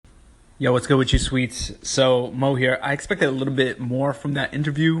Yo, what's good with you, sweets? So, Mo here. I expected a little bit more from that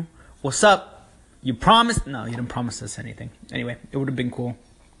interview. What's up? You promised? No, you didn't promise us anything. Anyway, it would have been cool.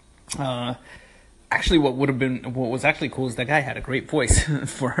 Uh, Actually, what was actually cool is that guy had a great voice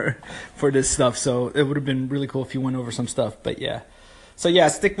for this stuff. So it would have been really cool if you went over some stuff. But yeah, so yeah,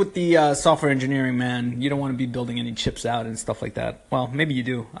 stick with the software engineering, man. You don't want to be building any chips out and stuff like that. Well, maybe you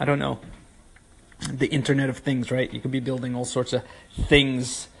do. I don't know. The Internet of Things, right? You could be building all sorts of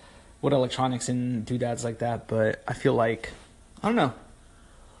things with electronics and doodads like that. But I feel like I don't know.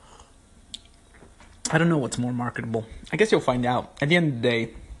 I don't know what's more marketable. I guess you'll find out at the end of the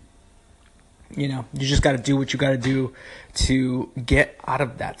day. You know, you just got to do what you got to do to get out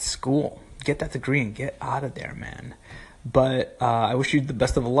of that school, get that degree and get out of there, man. But I wish you the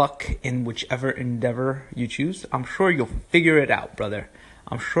best of luck in whichever endeavor you choose. I'm sure you'll figure it out, brother.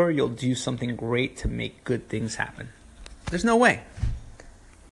 I'm sure you'll do something great to make good things happen. There's no way.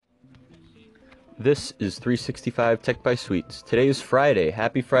 This is 365 Tech by Sweets. Today is Friday.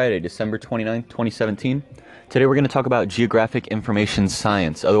 Happy Friday, December 29th, 2017. Today we're going to talk about Geographic Information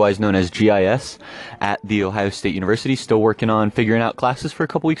Science, otherwise known as GIS, at The Ohio State University. Still working on figuring out classes for a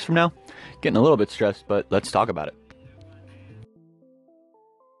couple weeks from now. Getting a little bit stressed, but let's talk about it.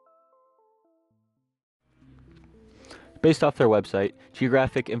 Based off their website,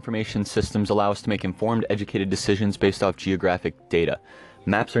 Geographic Information Systems allow us to make informed, educated decisions based off geographic data.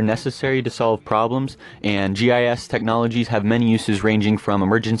 Maps are necessary to solve problems, and GIS technologies have many uses ranging from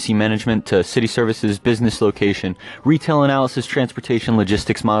emergency management to city services, business location, retail analysis, transportation,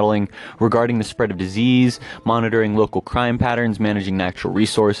 logistics modeling, regarding the spread of disease, monitoring local crime patterns, managing natural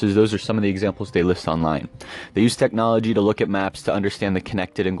resources. Those are some of the examples they list online. They use technology to look at maps to understand the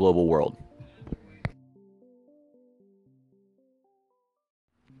connected and global world.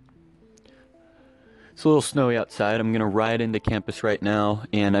 It's a little snowy outside. I'm going to ride into campus right now,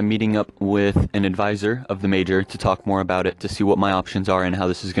 and I'm meeting up with an advisor of the major to talk more about it, to see what my options are and how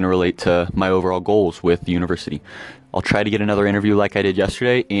this is going to relate to my overall goals with the university. I'll try to get another interview like I did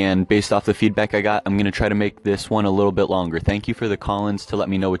yesterday, and based off the feedback I got, I'm going to try to make this one a little bit longer. Thank you for the call-ins to let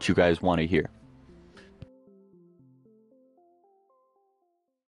me know what you guys want to hear.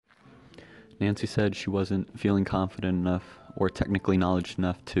 Nancy said she wasn't feeling confident enough or technically knowledgeable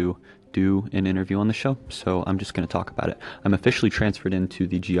enough to do an interview on the show, so I'm just going to talk about it. I'm officially transferred into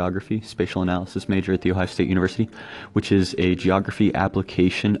the Geography Spatial Analysis major at The Ohio State University, which is a geography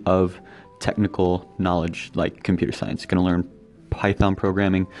application of technical knowledge like computer science. Going to learn Python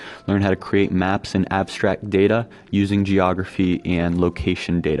programming, learn how to create maps and abstract data using geography and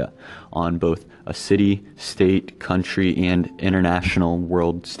location data on both a city, state, country, and international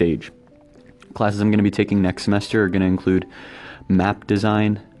world stage. Classes I'm going to be taking next semester are going to include map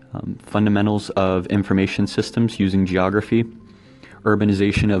design, fundamentals of information systems using geography,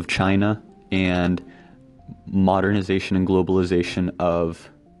 urbanization of China, and modernization and globalization of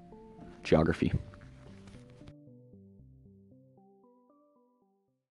geography.